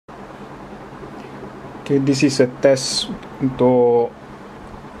Okay, this is a test untuk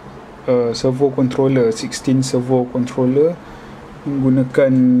servo controller, 16 servo controller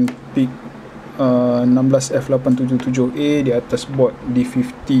menggunakan PIC 16F877A di atas board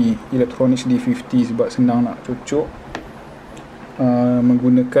D50, electronics D50 sebab senang nak cocok.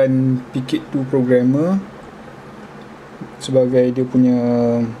 Menggunakan PIC-2 programmer sebagai dia punya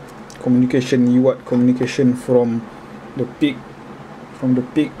communication, UART communication from the PIC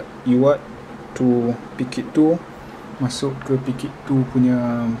UART to PIC-2 masuk ke PIC-2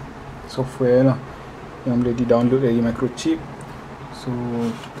 punya software lah yang boleh di-download dari microchip. So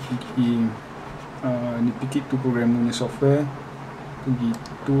pergi di PIC-2 programmer punya software, pergi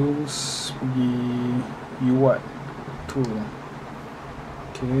tools, pergi UART tool.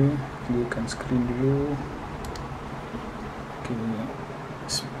 Okay, clearkan screen dulu. Okay,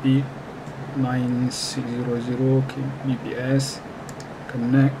 speed 9600 kbps,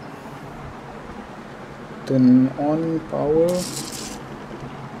 connect, turn on power,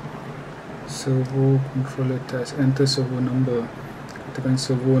 servo controller test, enter servo number, katakan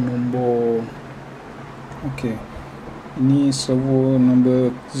servo nombor, ok, ini servo number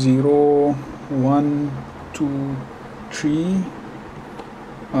 0, 1, 2, 3,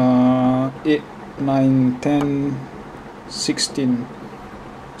 8, 9, 10, 16.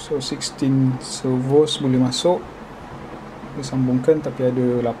 So 16 servos boleh masuk, kita sambungkan, tapi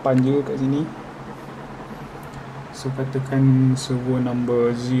ada 8 je kat sini. So katakan servo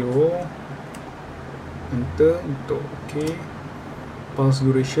number 0, enter untuk ok. Pulse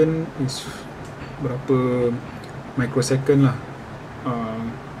duration is berapa microsecond lah.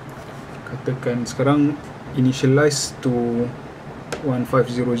 Katakan sekarang initialize to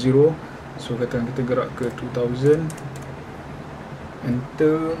 1500. So katakan kita gerak ke 2000,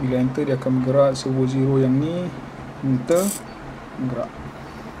 enter. Bila enter dia akan bergerak. Servo 0 yang ni, enter, gerak.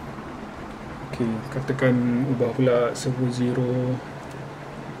 Ok, katakan ubah pula servo 0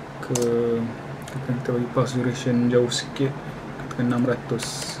 ke, katakan kita bagi pulse duration jauh sikit, katakan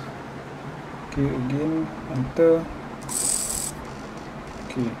 600. Ok, again, enter.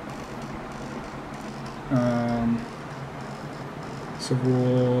 Ok, servo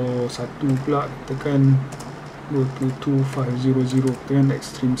 1 pula, katakan go to 2500, katakan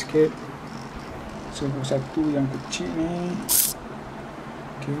extreme sikit. Servo 1 yang kecil ni,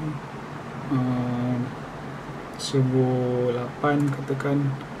 ok, servo 8 katakan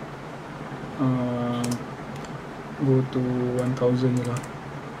go to 1000 je lah.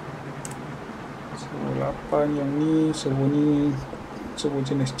 Servo 8 yang ni, servo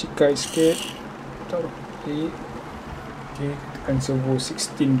jenis cikai sikit, taruh ok, katakan servo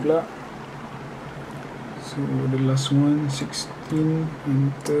 16 pula. So the last one 16,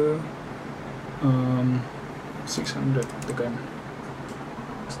 enter, 600 katakan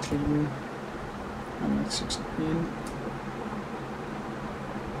stream 16,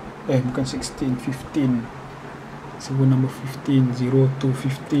 bukan 16, 15, servo number 15, 0 to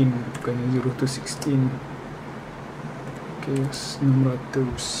 15, bukannya 0 to 16. ok,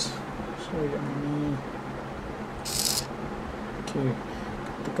 600. So yang ni ok,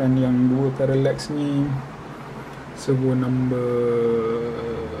 katakan yang dua parallax ni servo number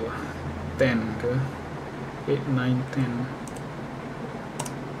 10 ke 8, 9, 10,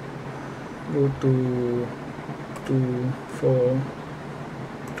 go to 2, 4,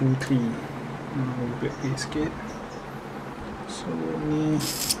 2, 3. Pelik-pelik sikit. So ni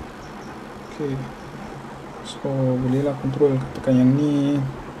ok, so boleh lah control. Katakan yang ni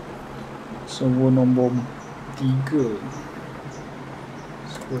servo nombor 3,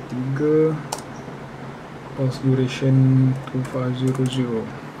 servo 3, pulse duration 2500.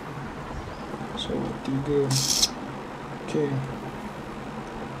 So 3, ok,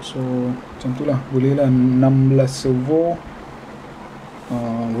 so macam tu lah. Boleh lah 16 servo.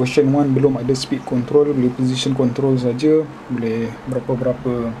 Version 1 belum ada speed control, boleh position control saja, boleh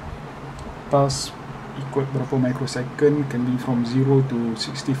berapa-berapa pulse, ikut berapa microsecond, can be from 0 to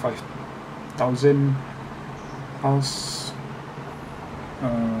 65,000 pulse.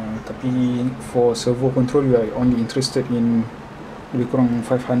 Tapi for servo control we are only interested in lebih kurang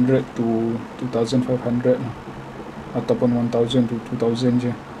 500 to 2500 ataupun 1000 to 2000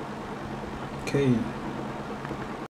 je. Okay.